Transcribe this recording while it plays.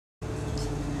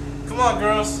Come on,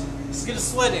 girls. Let's get a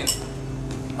sweat in.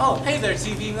 Oh, hey there,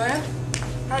 TV man.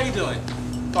 How are you doing?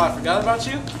 Oh, I forgot about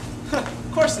you?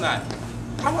 Of course not.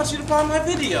 I want you to buy my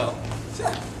video.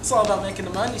 It's all about making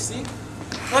the money, see?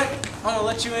 But I'm gonna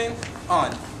let you in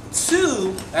on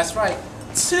two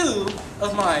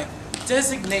of my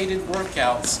designated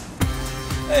workouts.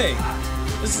 Hey,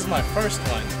 this is my first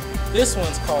one. This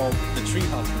one's called the Tree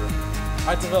Humper.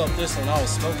 I developed this when I was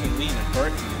smoking weed in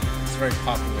Berkeley. It's very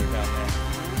popular down there.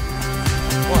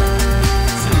 1, 2, 3,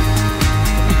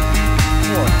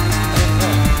 4, and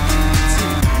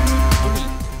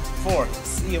 1, 2, 3, 4.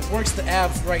 See, it works the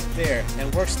abs right there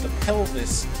and works the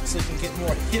pelvis so you can get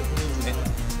more hip movement.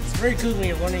 It's very good when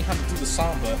you're learning how to do the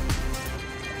samba.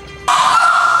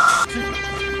 2,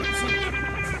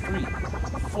 3,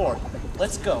 4.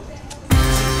 Let's go.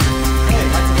 Hey,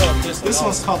 I developed this. This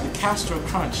one's called the Castro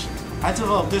Crunch. I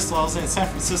developed this while I was in San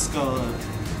Francisco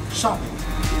shopping.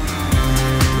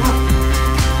 1,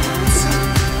 2, 3,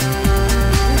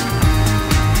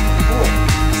 4.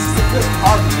 This is a good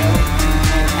cardio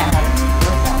and ab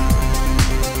workout.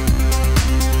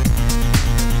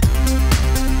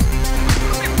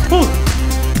 Whew.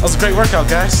 That was a great workout,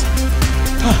 guys.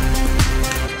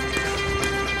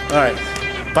 Alright,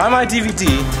 buy my DVD.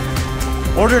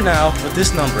 Order now with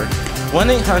this number,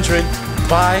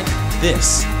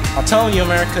 1-800-BUY-THIS. I'm telling you,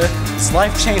 America, it's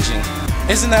life-changing.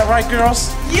 Isn't that right,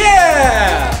 girls?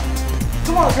 Yeah!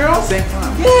 Come on, girls. Same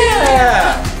time.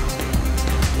 Yeah!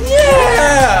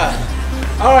 Yeah!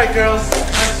 All right, girls.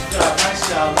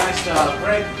 Nice job.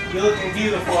 Great. You're looking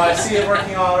beautiful. I see it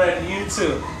working already. You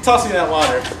too. Toss me that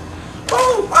water.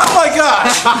 Oh my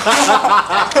gosh!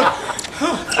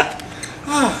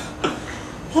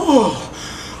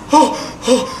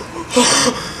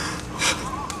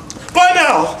 Bye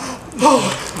now!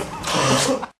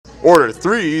 Order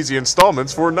 3 easy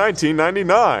installments for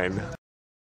 $19.99.